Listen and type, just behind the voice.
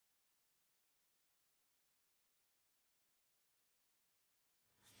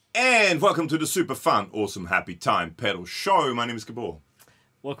And welcome to the super fun, awesome, happy time pedal show. My name is Gabor.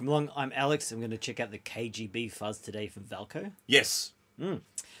 Welcome along. I'm Alex. I'm going to check out the KGB Fuzz today from Valco. Yes.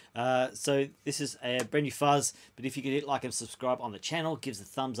 So this is a brand new fuzz, but if you could hit like and subscribe on the channel, give us a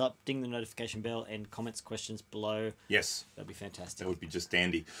thumbs up, ding the notification bell, and comments, questions below. Yes. That'd be fantastic. That would be just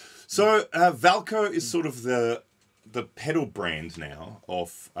dandy. So Valco is sort of the pedal brand now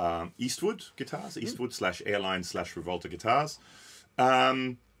of Eastwood guitars, Eastwood / Airline / Rivolta guitars.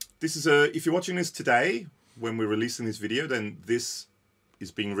 This is if you're watching this today, when we're releasing this video, then this is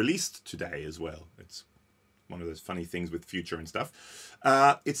being released today as well. It's one of those funny things with future and stuff.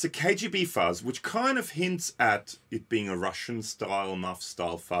 It's a KGB Fuzz, which kind of hints at it being a Russian style, muff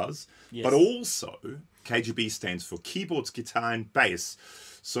style fuzz. Yes. But also, KGB stands for keyboards, guitar, and bass.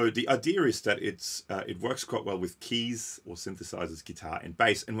 So the idea is that it works quite well with keys or synthesizers, guitar, and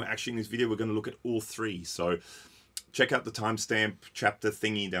bass. And we're actually in this video, we're going to look at all three. So check out the timestamp chapter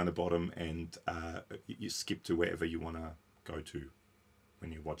thingy down the bottom, and you skip to wherever you want to go to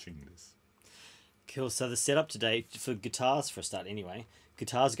when you're watching this. Cool. So the setup today for guitars, for a start anyway,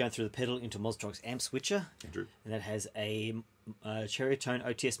 guitars going through the pedal into Mostrog's amp switcher. Andrew. And that has a Baritone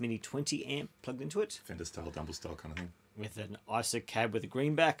OTS Mini 20 amp plugged into it. Fender style, Dumble style kind of thing. With an ISO cab with a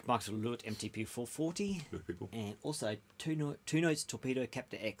greenback, marked with LEWITT MTP440. Good people. And also two notes Torpedo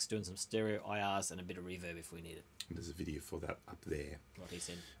Captor X, doing some stereo IRs and a bit of reverb if we need it. And there's a video for that up there. What he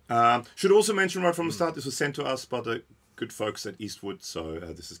said. Should also mention right from the start, this was sent to us by the good folks at Eastwood. So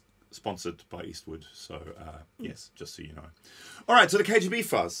this is sponsored by Eastwood. So yes, just so you know. All right, so the KGB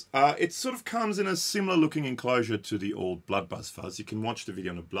Fuzz. It sort of comes in a similar looking enclosure to the old Blood Buzz Fuzz. You can watch the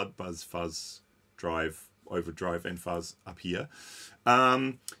video on the Blood Buzz Fuzz drive, overdrive, and fuzz up here.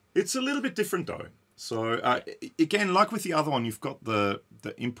 It's a little bit different though. So again, like with the other one, you've got the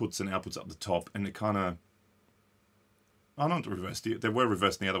inputs and outputs up the top, and it kind of, I don't reverse. They were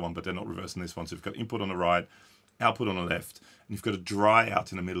reversed in the other one, but they're not reversed in this one. So you've got input on the right, output on the left, and you've got a dry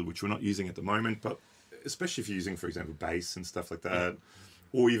out in the middle, which we're not using at the moment, but especially if you're using, for example, bass and stuff like that,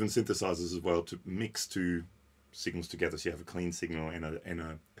 or even synthesizers as well, to mix two signals together, so you have a clean signal and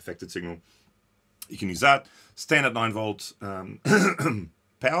a affected signal. You can use that. Standard 9-volt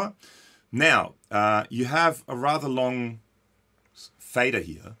power. Now, you have a rather long fader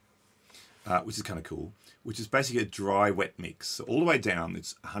here, which is kind of cool, which is basically a dry-wet mix. So all the way down,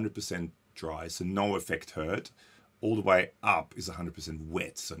 it's 100% dry, so no effect heard. All the way up is 100%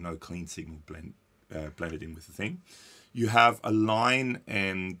 wet, so no clean signal blended in with the thing. You have a line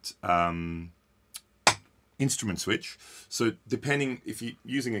and instrument switch. So depending, if you're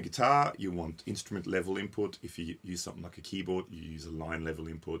using a guitar, you want instrument level input. If you use something like a keyboard, you use a line level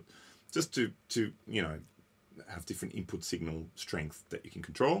input, just to you know, have different input signal strength that you can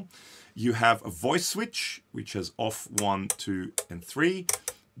control. You have a voice switch, which has off 1, 2, and 3,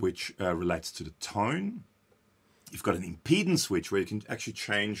 which relates to the tone. You've got an impedance switch where you can actually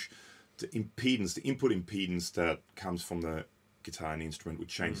change the impedance, the input impedance that comes from the guitar and instrument, which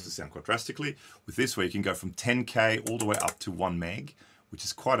changes the sound quite drastically. With this, where you can go from 10K all the way up to 1 meg, which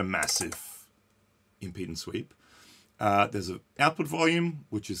is quite a massive impedance sweep. There's an output volume,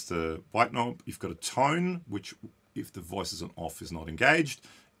 which is the white knob. You've got a tone, which if the voice is on off is not engaged.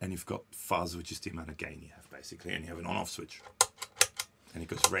 And you've got fuzz, which is the amount of gain you have, basically. And you have an on-off switch. And it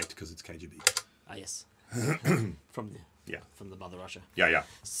goes red because it's KGB. Ah, yes. From the Mother Russia. Yeah.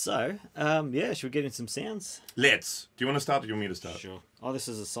 So, yeah, should we get in some sounds? Let's. Do you want to start or do you want me to start? Sure. Oh, this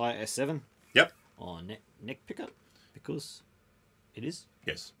is a Sire S7. Yep. On neck pickup, because it is.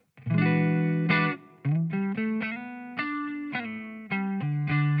 Yes. And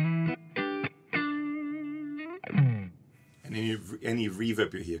any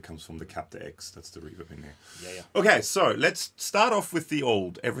reverb you hear comes from the Captor X. That's the reverb in there. Yeah. Okay, so let's start off with the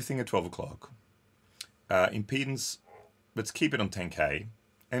old everything at 12 o'clock. Impedance, let's keep it on 10K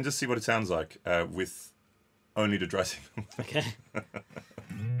and just see what it sounds like with only the dry signal. Okay.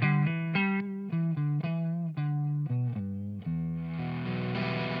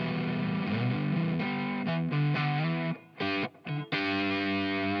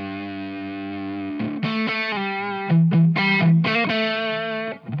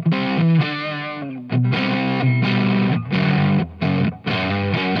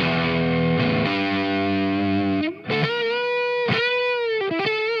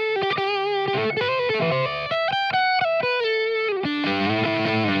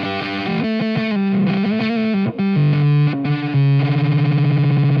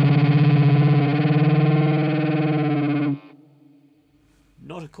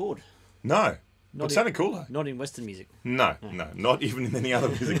 Chord. No. It sounded cooler. Not in Western music. No, not even in any other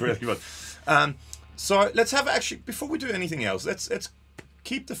music really. But so let's have, actually, before we do anything else, let's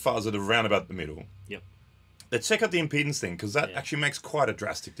keep the fuzz at around about the middle. Yep. Let's check out the impedance thing, because that actually makes quite a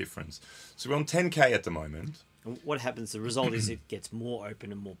drastic difference. So we're on 10K at the moment. And what happens, the result is it gets more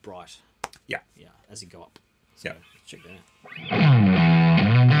open and more bright. Yeah. Yeah, as you go up. So Yeah. let's check that out.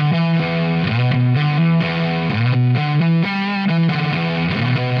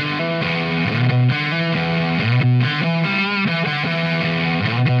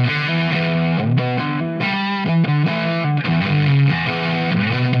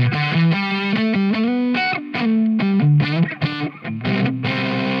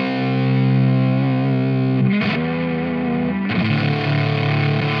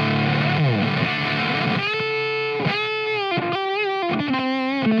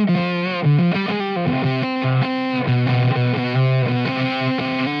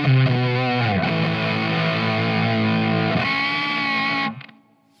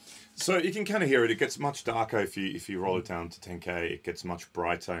 So you can kind of hear it. It gets much darker if you roll it down to 10K. It gets much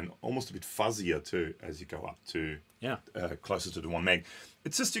brighter and almost a bit fuzzier too as you go up to closer to the 1 meg.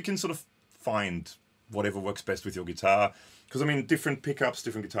 It's just you can sort of find whatever works best with your guitar. Because I mean, different pickups,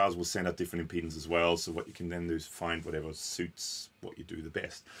 different guitars will send out different impedance as well. So what you can then do is find whatever suits what you do the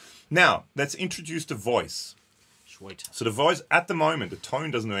best. Now let's introduce the voice. Sweet. So the voice at the moment, the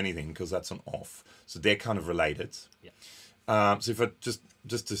tone doesn't do anything because that's on off. So they're kind of related. Yeah. So if I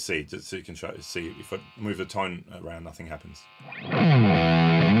just to see, just so you can see, if I move the tone around, nothing happens.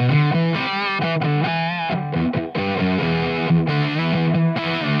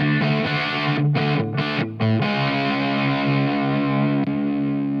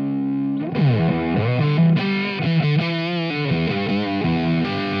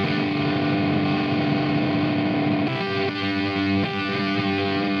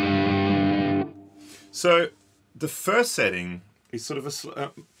 So the first setting is sort of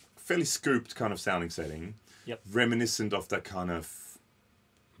a fairly scooped kind of sounding setting. Yep. Reminiscent of that kind of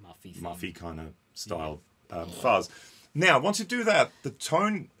muffy kind of style fuzz. Now, once you do that, the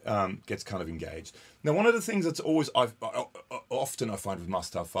tone gets kind of engaged. Now, one of the things that's always often I find with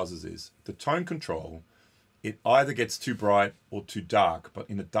must-have fuzzes is the tone control. It either gets too bright or too dark, but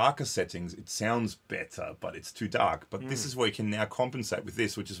in the darker settings, it sounds better, but it's too dark. But this is where you can now compensate with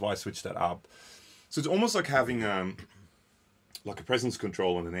this, which is why I switched that up. So it's almost like having like a presence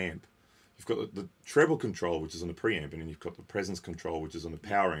control on an amp. You've got the treble control, which is on the preamp, and then you've got the presence control, which is on the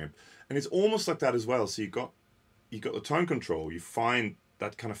power amp. And it's almost like that as well. So you got the tone control. You find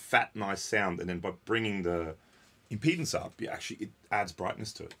that kind of fat, nice sound, and then by bringing the impedance up, it adds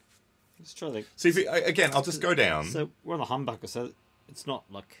brightness to it. Let's try the... So again, I'll just go down. So we're on the humbucker, so it's not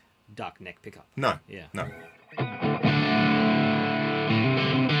like dark neck pickup. No. Yeah. No.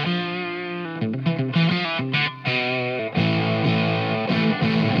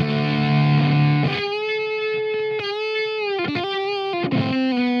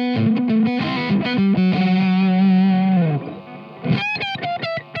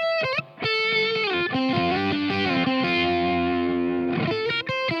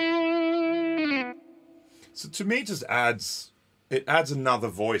 So to me, it just adds another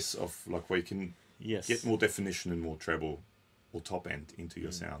voice of like where you can get more definition and more treble or top end into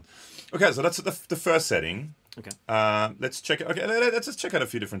your sound. Okay, so that's the first setting. Okay. Let's check it. Okay, let's just check out a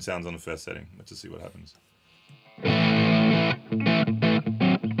few different sounds on the first setting. Let's just see what happens.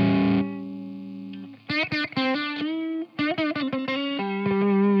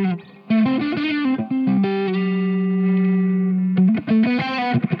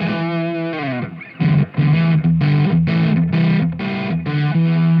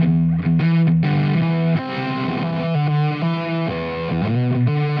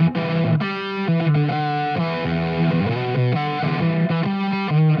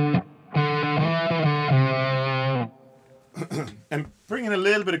 Bringing a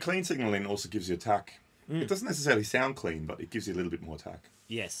little bit of clean signal in also gives you attack. It doesn't necessarily sound clean, but it gives you a little bit more attack.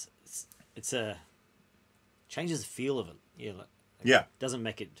 Yes, it's a changes the feel of it. Yeah, Yeah. Doesn't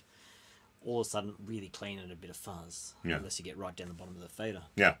make it all of a sudden really clean and a bit of fuzz. Yeah. Unless you get right down the bottom of the fader.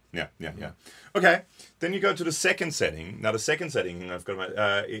 Yeah. Okay, then you go to the second setting. Now the second setting, I've got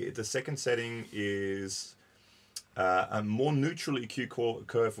the second setting is a more neutral EQ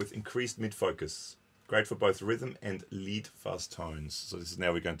curve with increased mid focus. Great for both rhythm and lead fuzz tones. So this is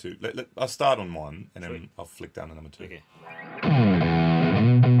now we're going to... I'll start on one, and then I'll flick down to number two. Okay.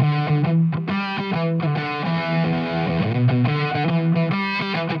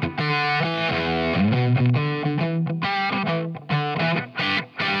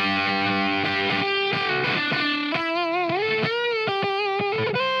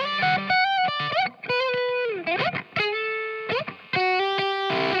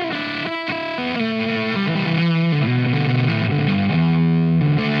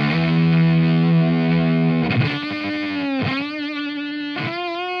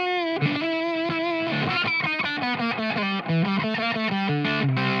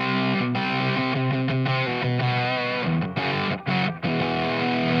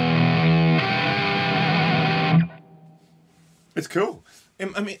 It's cool.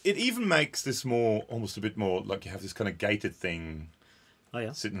 I mean, it even makes this more, almost a bit more, like you have this kind of gated thing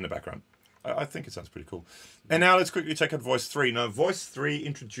sitting in the background. I think it sounds pretty cool. And now let's quickly check out Voice 3. Now, Voice 3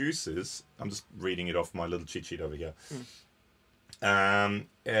 introduces... I'm just reading it off my little cheat sheet over here.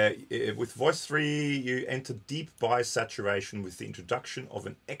 With Voice 3, you enter deep bias saturation with the introduction of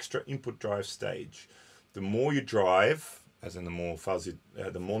an extra input drive stage. The more you drive, as in the more fuzzy,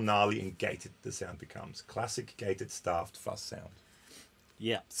 the more gnarly and gated the sound becomes. Classic gated staffed fuzz sound.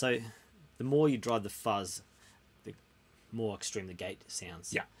 Yeah, so the more you drive the fuzz, the more extreme the gate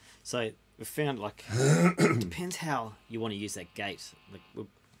sounds. Yeah. So we found, like, it depends how you want to use that gate. Like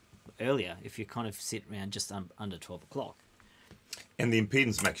earlier, if you kind of sit around just under 12 o'clock. And the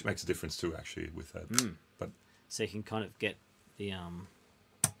impedance makes a difference too, actually, with that. But so you can kind of get the you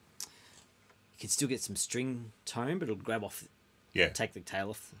can still get some string tone, but it'll grab off. Yeah. Take the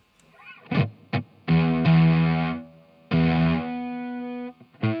tail off.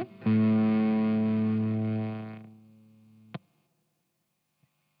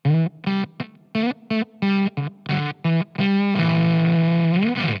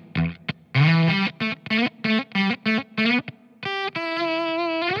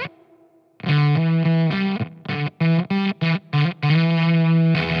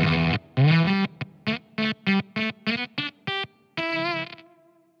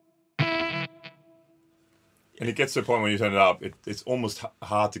 And it gets to a point when you turn it up, it's almost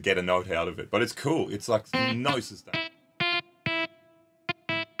hard to get a note out of it. But it's cool. It's like no sustain.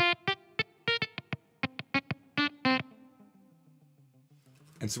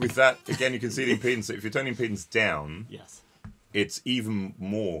 And so with that, again, you can see the impedance. If you turn the impedance down, yes, it's even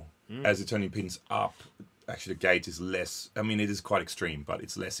more. As you turn the impedance up, actually the gate is less. I mean, it is quite extreme, but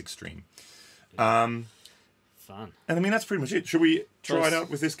it's less extreme. Fun. And I mean, that's pretty much it. Should we try it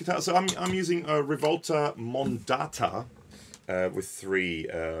out with this guitar? So I'm using a Rivolta Mondata with 3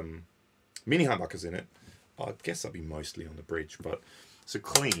 mini humbuckers in it. I guess I'll be mostly on the bridge, but so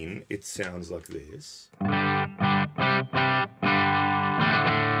clean, it sounds like this.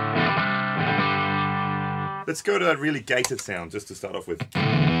 Let's go to that really gated sound just to start off with.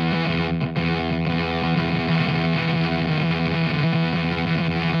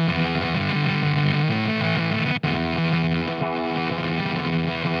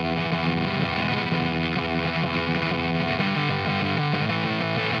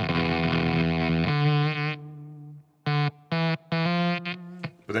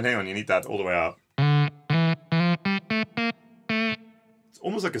 But then hang on, you need that all the way up. It's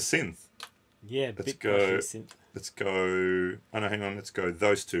almost like a synth. Yeah, let's go. Let's go. Oh no, hang on. Let's go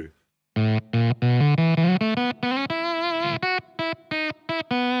those two. You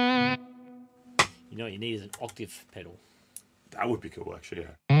know what you need is an octave pedal. That would be cool, actually.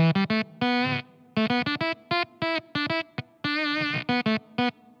 Yeah.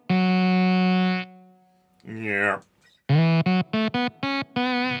 Yeah.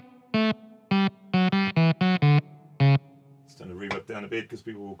 It's time to reverb down a bit because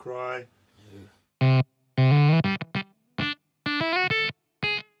people will cry.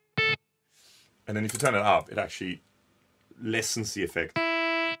 And then if you turn it up, it actually lessens the effect.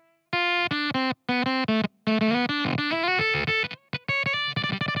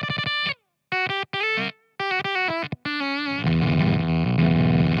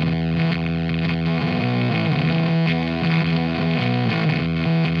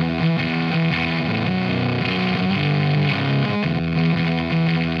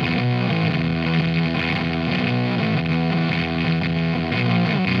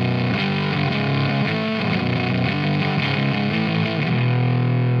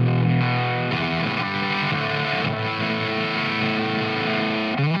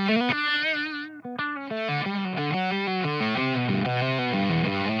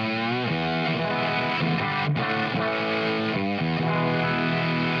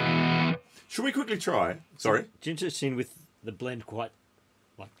 Should we quickly try? Sorry? It's interesting with the blend quite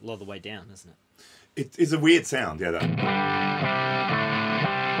like a lot of the way down, isn't it? It is a weird sound, yeah. That.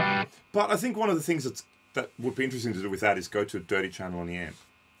 But I think one of the things that would be interesting to do with that is go to a dirty channel on the amp.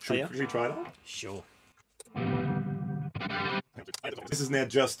 Should we quickly try that? Sure. This is now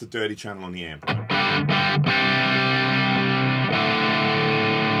just the dirty channel on the amp.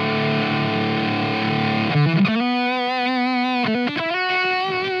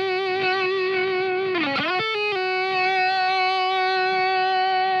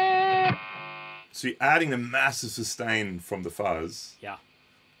 So you're adding a massive sustain from the fuzz. Yeah.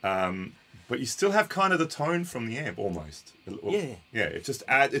 But you still have kind of the tone from the amp almost. Yeah. Yeah, it's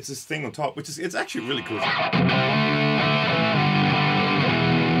this thing on top, it's actually really cool.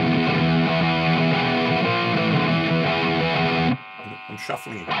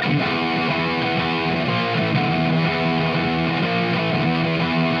 shuffling again.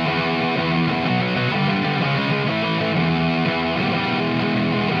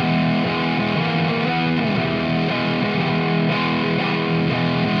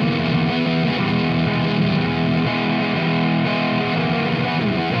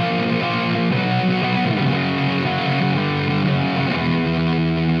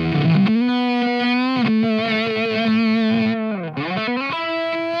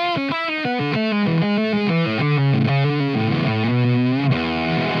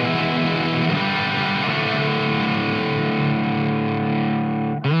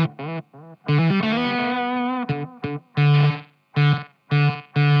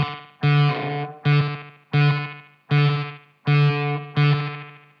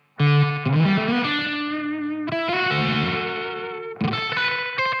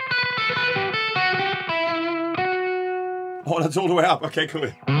 Oh, that's all the way up. Okay, cool.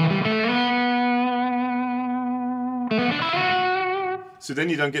 So then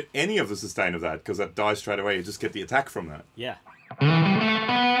you don't get any of the sustain of that because that dies straight away. You just get the attack from that. Yeah.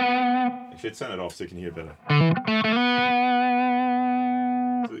 Actually, let's turn it off so you can hear better.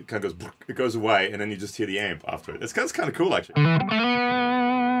 So it kind of goes, it goes away, and then you just hear the amp after it. It's kind of cool, actually.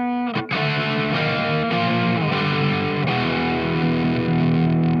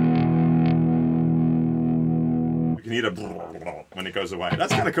 You can hear the when it goes away.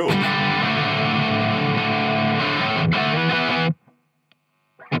 That's kind of cool.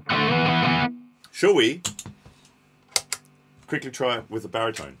 Shall we quickly try it with a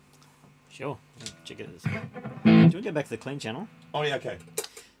baritone? Sure. Check it out. Do you want to go back to the clean channel? Oh, yeah, okay.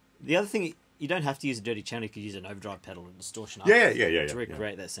 The other thing, you don't have to use a dirty channel. You could use an overdrive pedal and distortion up Yeah. to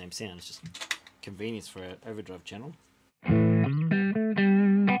recreate that same sound. It's just convenience for an overdrive channel.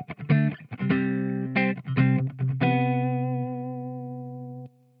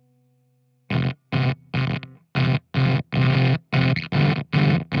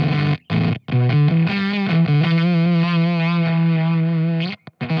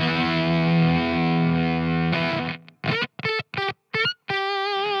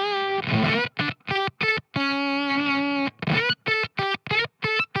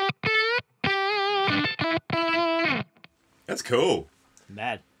 That's cool.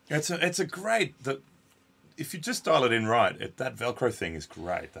 Mad. It's a great if you just dial it in right, that Velcro thing is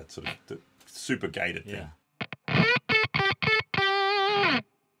great. That sort of the super gated thing. Yeah.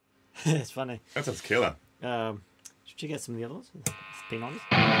 It's funny. That's killer. Should we check out some of the others? Ping on.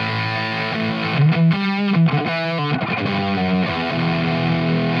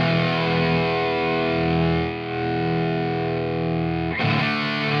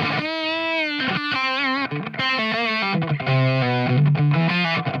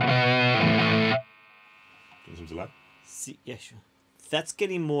 See, yeah, sure. That's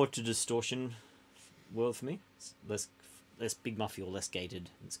getting more to distortion world for me. It's less big muffy or less gated.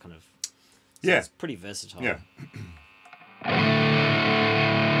 It's kind of it's pretty versatile. Yeah.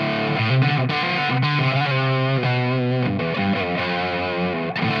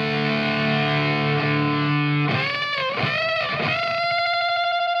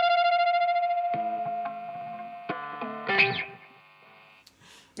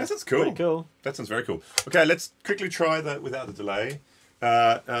 That sounds cool. Pretty cool. That sounds very cool. Okay, let's quickly try that without the delay.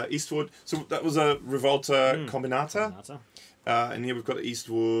 Eastwood. So that was a Rivolta Combinata. And here we've got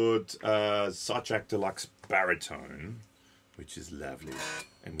Eastwood Sidejack Deluxe Baritone, which is lovely.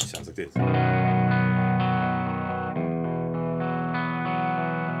 And which sounds like this.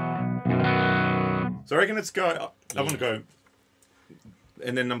 So I reckon let's go. I want to go.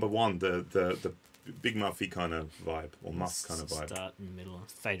 And then number one, the big muffy kind of vibe, or muff kind of vibe. Start in the middle,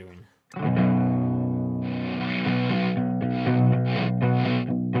 fader in.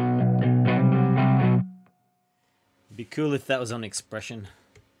 It'd be cool if that was on expression.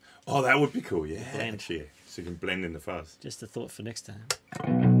 Oh, that would be cool, yeah. Blend. Actually, so you can blend in the fuzz. Just a thought for next time.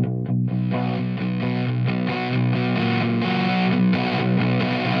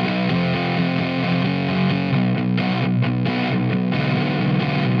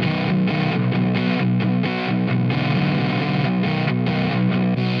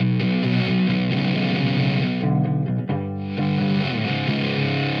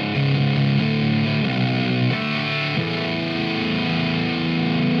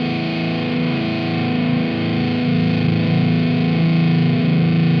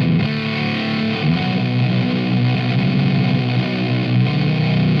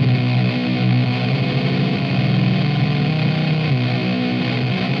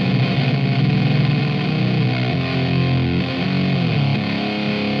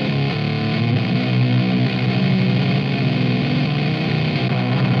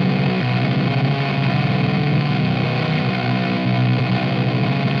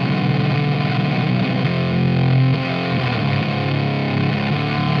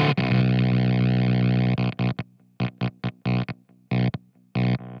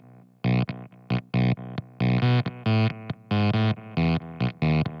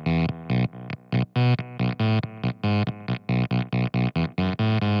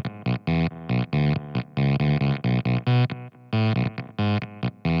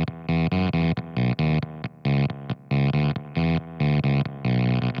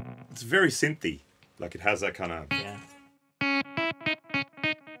 It's very synthy. Like it has that kind of... Yeah.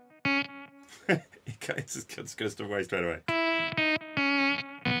 it just goes to away straight away.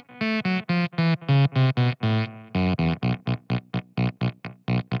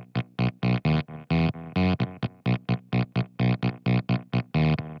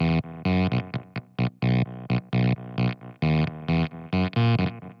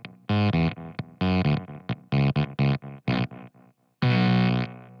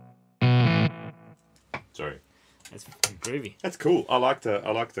 Sorry. That's groovy. That's cool. I like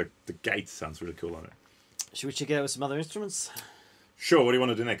the gate sounds really cool on it. Should we check it out with some other instruments? Sure, what do you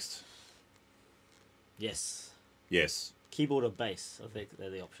want to do next? Yes. Yes. Keyboard or bass? I think they're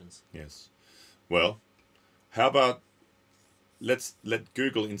the options. Yes. Well, how about let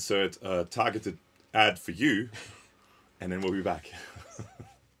Google insert a targeted ad for you, and then we'll be back.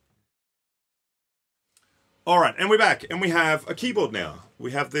 All right, and we're back, and we have a keyboard now.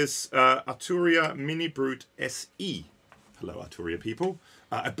 We have this Arturia Mini Brute SE. Hello, Arturia people.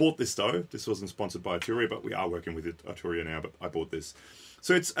 I bought this though. This wasn't sponsored by Arturia, but we are working with Arturia now. But I bought this.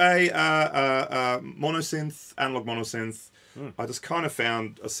 So it's a monosynth, analog monosynth. I just kind of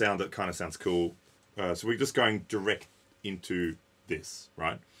found a sound that kind of sounds cool. So we're just going direct into this,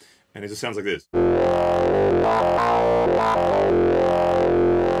 right? And it just sounds like this.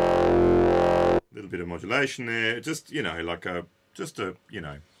 Little bit of modulation there. Just, you know, like a, you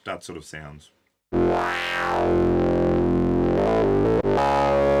know, that sort of sound.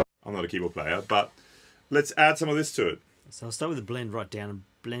 I'm not a keyboard player, but let's add some of this to it. So I'll start with the blend right down and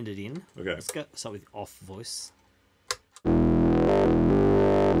blend it in. Okay. Let's start with off voice.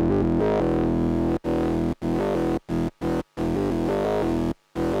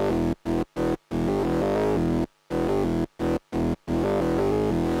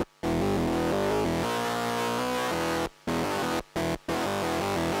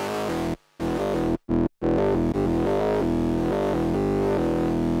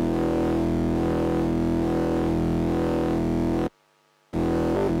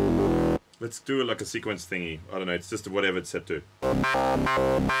 Let's do it like a sequence thingy. I don't know, it's just whatever it's set to.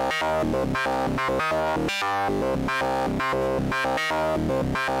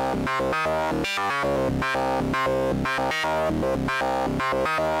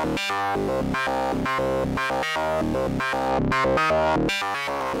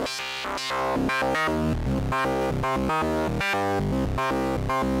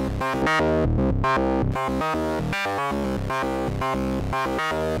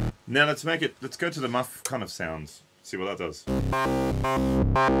 Now let's go to the muff kind of sounds. See what that does.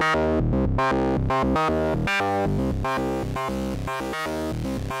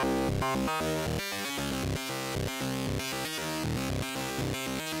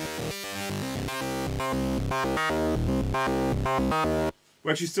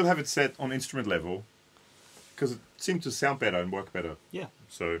 We actually still have it set on instrument level because it seemed to sound better and work better. Yeah.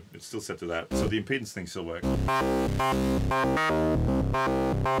 So it's still set to that. So the impedance thing still works.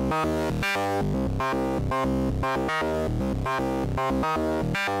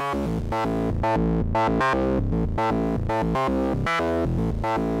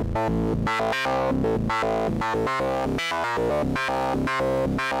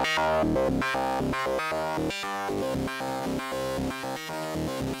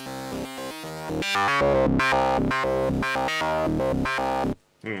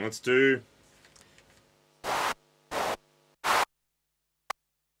 Let's do...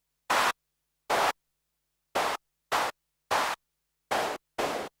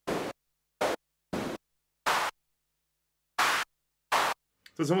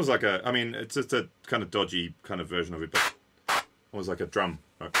 So it's almost like a, I mean, it's just a kind of dodgy kind of version of it, but almost like a drum,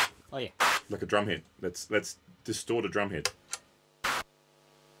 right? Oh yeah. Like a drum hit. Let's distort a drum hit.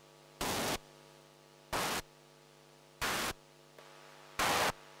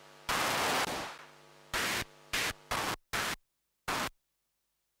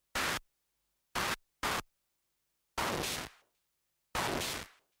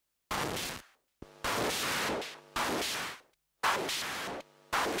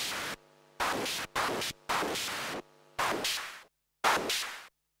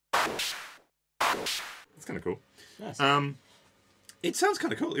 That's kind of cool. Nice. It sounds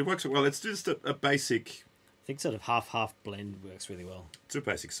kind of cool. It works well. It's just a basic... I think sort of half-half blend works really well. It's a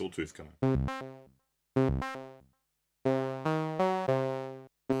basic sawtooth kind of...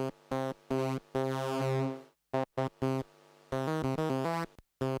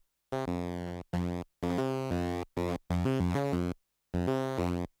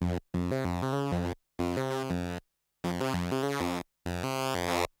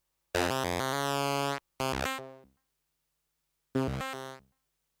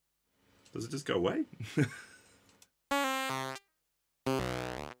 Does it just go away?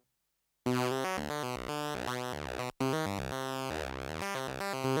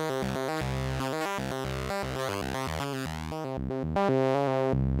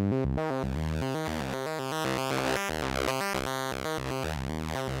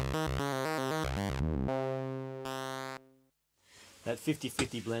 That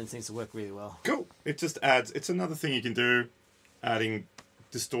 50-50 blend seems to work really well. Cool. It just adds, it's another thing you can do, adding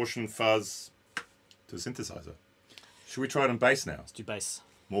distortion fuzz to a synthesizer. Should we try it on bass now? Let's do bass.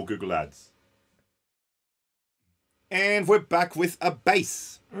 More Google ads. And we're back with a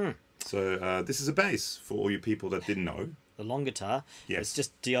bass. So this is a bass for all you people that didn't know. The long guitar. Yes. It's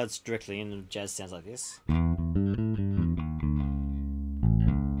just diodes directly in, and jazz sounds like this.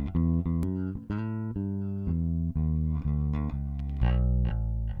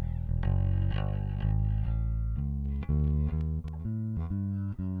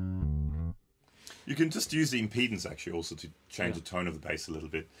 You can just use the impedance actually also to change the tone of the bass a little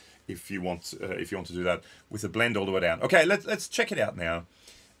bit if you want to do that with a blend all the way down. Okay, let's check it out now.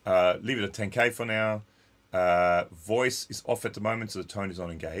 Leave it at 10K for now. Voice is off at the moment, so the tone is not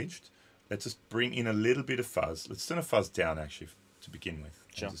engaged. Let's just bring in a little bit of fuzz. Let's turn the fuzz down actually to begin with.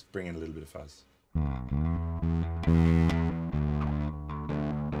 Sure. Just bring in a little bit of fuzz.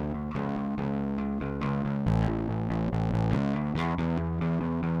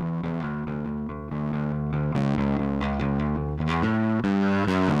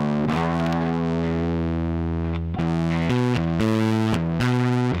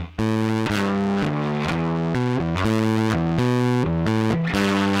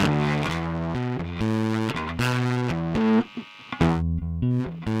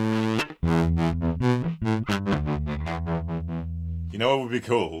 You know what would be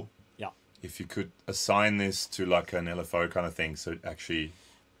cool? Yeah. If you could assign this to like an LFO kind of thing, so it actually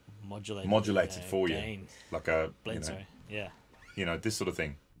modulates it for gain. you, like a Blend, you know, sorry. Yeah. you know, this sort of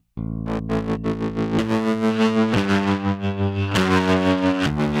thing.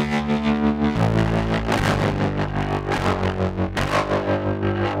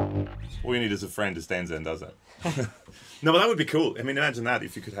 All you need is a friend who stands there and does that. No, but that would be cool. I mean, imagine that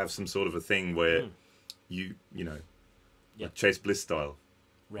if you could have some sort of a thing where you know, like Chase Bliss style.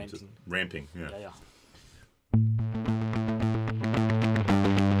 Just ramping, yeah.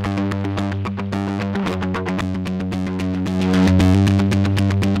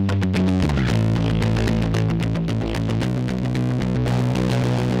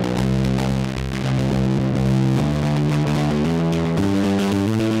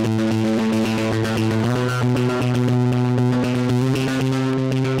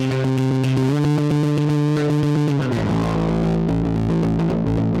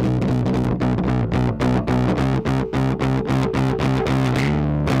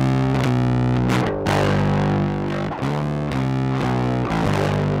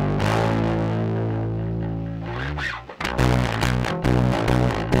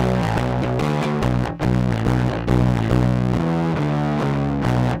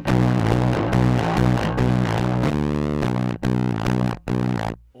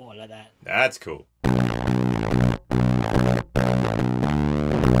 That's cool.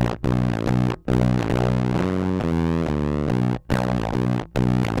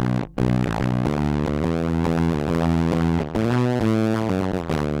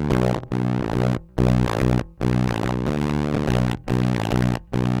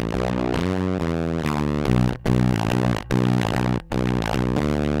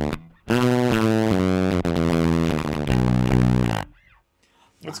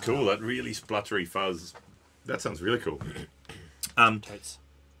 That's cool. That really spluttery fuzz. That sounds really cool.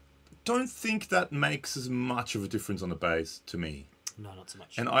 Don't think that makes as much of a difference on the bass to me. No, not so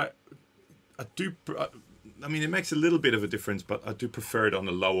much. And I do. I mean, it makes a little bit of a difference, but I do prefer it on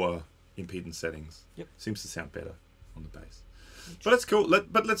the lower impedance settings. Yep. Seems to sound better on the bass. But that's cool.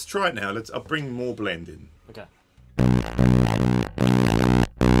 But let's try it now. I'll bring more blend in. Okay.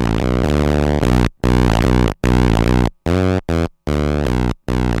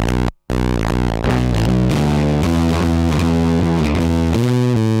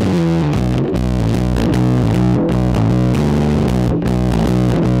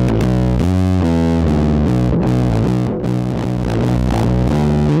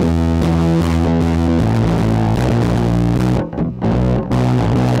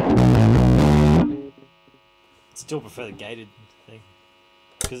 Still prefer the gated thing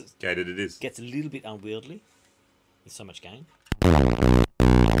because Gated it is. Gets a little bit unwieldy with so much gain.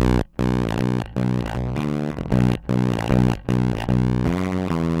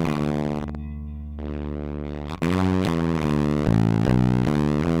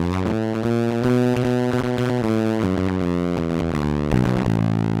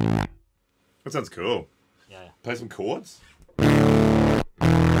 That sounds cool. Yeah. Play some chords.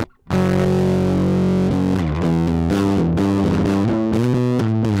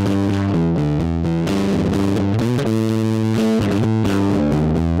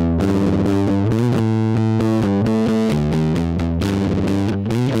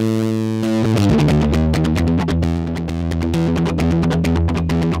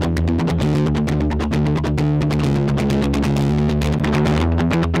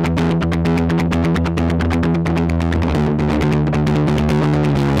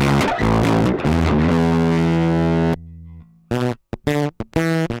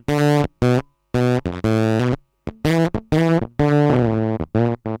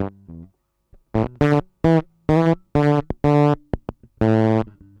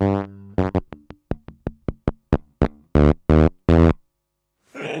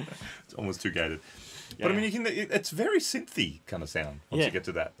 Too gated, but I mean, it's very synthy kind of sound once you get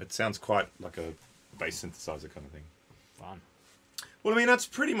to that. It sounds quite like a bass synthesizer kind of thing. Fun. Well, I mean, that's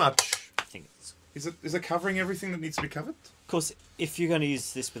pretty much. I think it's... Is it covering everything that needs to be covered? Of course, if you're going to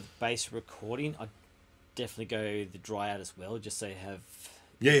use this with bass recording, I'd definitely go the dry out as well, just so you have...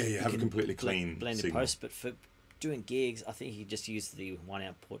 Yeah, have a completely clean blend in post. But for doing gigs, I think you just use the one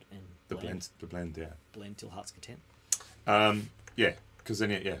output and the blend, yeah. Blend till heart's content. Yeah, because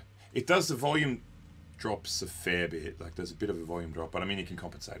then it does the volume drops a fair bit. Like there's a bit of a volume drop, but I mean you can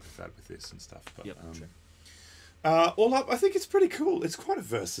compensate with that with this and stuff. But, true. All up, I think it's pretty cool. It's quite a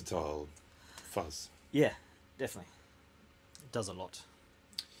versatile fuzz. Yeah, definitely. It does a lot.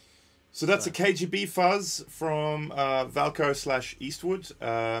 So that's a KGB Fuzz from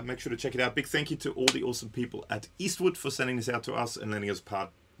Valco/Eastwood. Make sure to check it out. Big thank you to all the awesome people at Eastwood for sending this out to us and letting us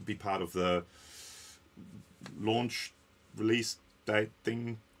be part of the launch release date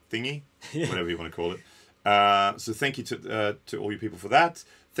thingy, whatever you want to call it. So thank you to all you people for that.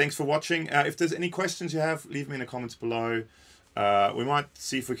 Thanks for watching. If there's any questions you have, leave me in the comments below. We might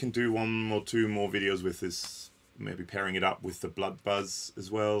see if we can do 1 or 2 more videos with this, maybe pairing it up with the Blood Buzz as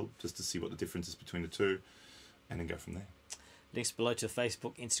well, just to see what the difference is between the two, and then go from there. Links below to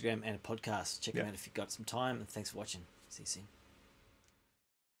Facebook, Instagram, and a podcast. Check them out if you've got some time, and thanks for watching. See you soon.